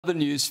Other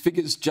news,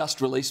 figures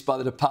just released by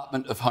the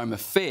Department of Home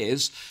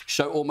Affairs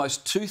show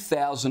almost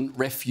 2,000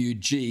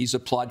 refugees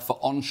applied for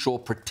onshore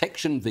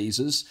protection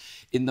visas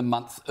in the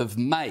month of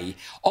May.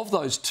 Of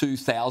those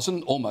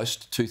 2,000,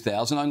 almost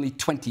 2,000, only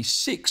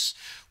 26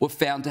 were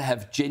found to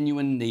have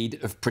genuine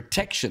need of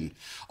protection.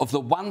 Of the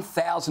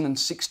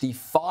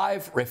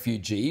 1,065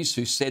 refugees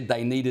who said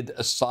they needed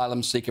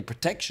asylum seeker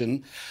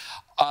protection,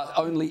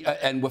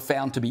 and were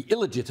found to be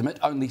illegitimate,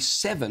 only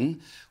 7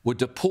 were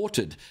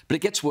deported. But it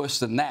gets worse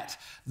than that.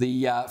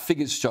 The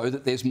figures show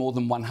that there's more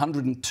than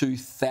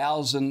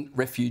 102,000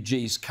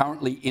 refugees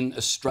currently in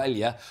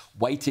Australia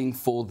waiting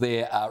for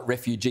their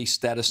refugee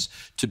status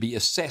to be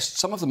assessed.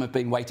 Some of them have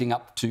been waiting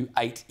up to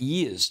 8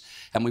 years.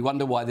 And we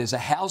wonder why there's a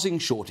housing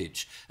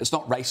shortage. It's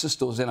not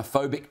racist or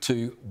xenophobic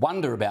to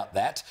wonder about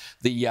that.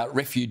 The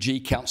Refugee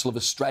Council of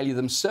Australia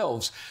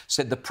themselves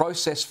said the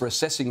process for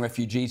assessing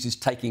refugees is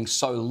taking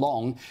so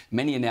long.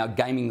 Many are now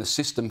gaming the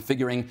system,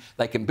 figuring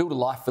they can build a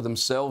life for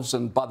themselves,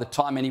 and by the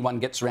time anyone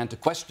gets around to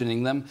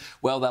questioning them,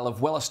 well, they'll have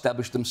well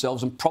established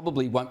themselves and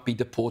probably won't be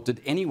deported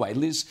anyway.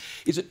 Liz,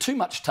 is it too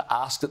much to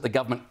ask that the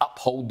government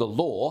uphold the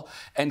law?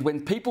 And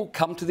when people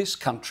come to this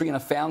country and are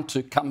found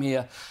to come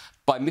here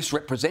by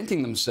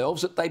misrepresenting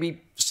themselves, that they be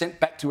sent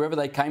back to wherever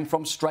they came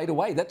from straight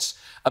away? That's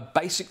a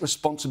basic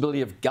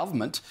responsibility of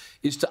government,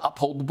 is to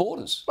uphold the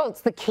borders. Well,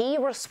 it's the key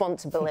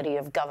responsibility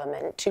of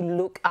government to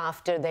look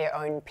after their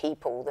own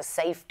people, the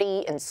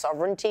safety and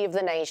sovereignty of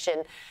the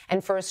nation,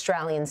 and for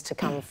Australians to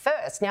come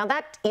first. Now,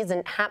 that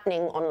isn't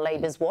happening on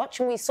Labor's watch,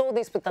 and we saw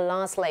this with the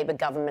last Labor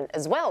government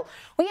as well.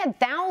 We had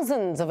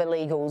thousands of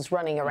illegals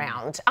running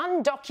around,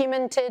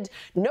 undocumented.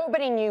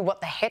 Nobody knew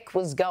what the heck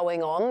was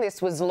going on.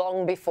 This was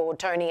long before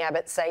Tony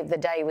Abbott saved the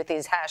day with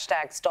his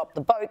hashtag Stop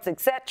the Boats,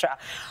 etc.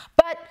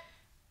 But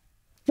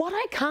what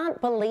I can't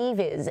believe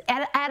is,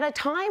 at a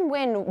time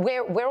when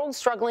we're all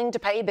struggling to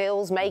pay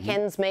bills, make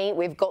ends meet,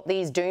 we've got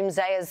these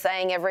doomsayers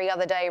saying every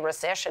other day,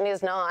 recession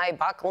is nigh,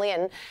 buckle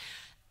in,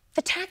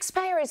 the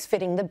taxpayer is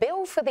fitting the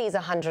bill for these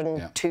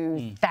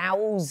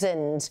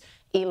 102,000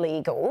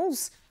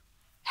 illegals,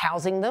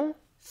 housing them,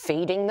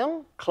 feeding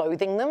them,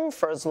 clothing them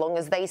for as long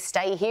as they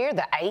stay here,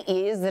 the 8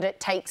 years that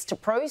it takes to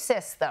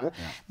process them.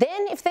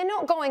 Then, if they're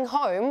not going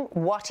home,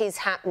 what is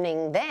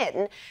happening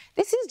then?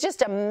 This is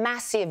just a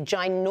massive,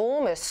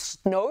 ginormous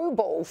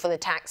snowball for the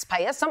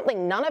taxpayer,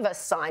 something none of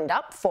us signed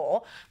up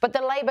for, but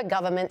the Labor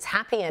government's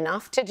happy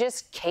enough to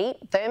just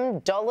keep them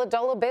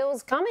dollar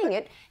bills coming.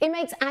 It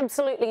makes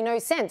absolutely no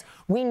sense.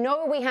 We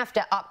know we have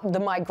to up the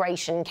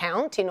migration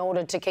count in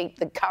order to keep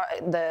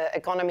the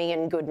economy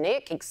in good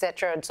nick,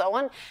 etc. and so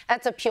on.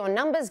 That's a pure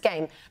numbers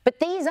game. But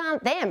these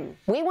aren't them.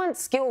 We want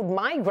skilled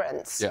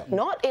migrants,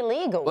 not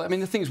illegals. Well, I mean,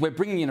 the thing is, we're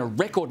bringing in a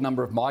record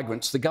number of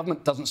migrants. The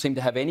government doesn't seem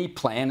to have any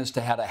plan as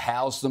to how to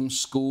house them,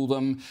 school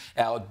them.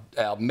 Our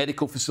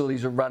medical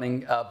facilities are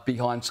running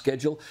behind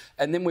schedule.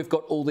 And then we've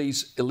got all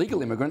these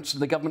illegal immigrants,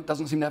 and the government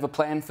doesn't seem to have a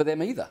plan for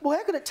them either. Well,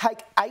 how could it take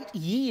 8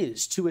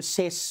 years to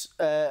assess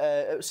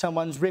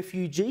someone's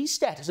refugee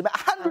status? About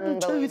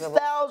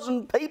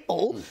 102,000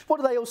 people. What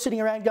are they all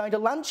sitting around going to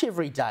lunch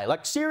every day?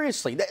 Like,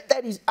 seriously,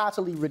 that is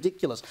utterly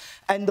ridiculous.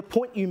 And the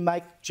point you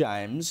make,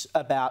 James,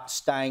 about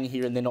staying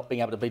here and then not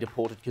being able to be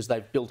deported because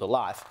they've built a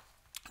life,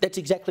 that's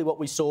exactly what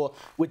we saw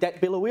with that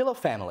Biloela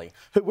family,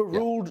 who were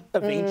ruled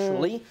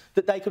eventually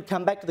that they could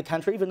come back to the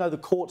country, even though the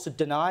courts had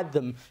denied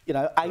them, you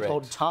know, 8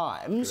 odd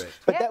times.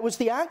 But that was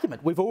the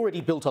argument. We've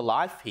already built a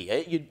life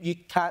here. You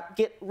can't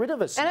get rid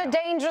of us And now. a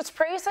dangerous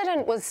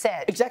precedent was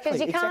set. Exactly.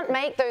 Because you can't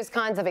make those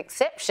kinds of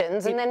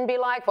exceptions and then be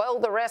like, well,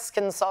 the rest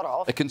can sod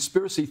off. A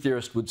conspiracy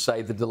theorist would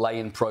say the delay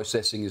in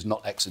processing is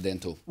not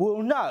accidental.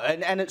 Well, no,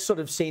 and it sort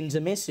of sends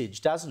a message,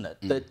 doesn't it?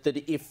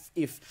 That if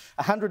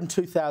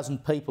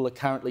 102,000 people are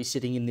currently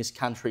sitting in this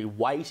country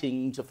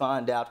waiting to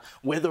find out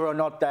whether or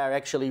not they're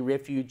actually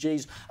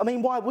refugees, I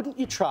mean, why wouldn't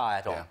you try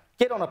it on?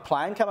 Get on a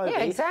plane, come over here.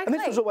 Exactly. And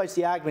this was always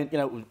the argument, you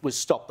know, was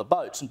stop the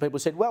boats. And people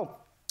said, well,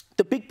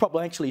 the big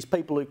problem actually is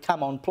people who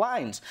come on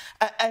planes.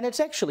 And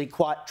it's actually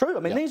quite true. I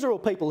mean, these are all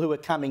people who are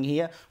coming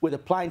here with a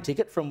plane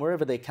ticket from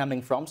wherever they're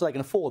coming from, so they can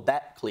afford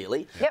that,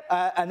 clearly.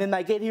 And then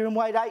they get here and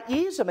wait 8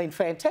 years. I mean,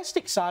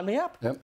 fantastic, sign me up.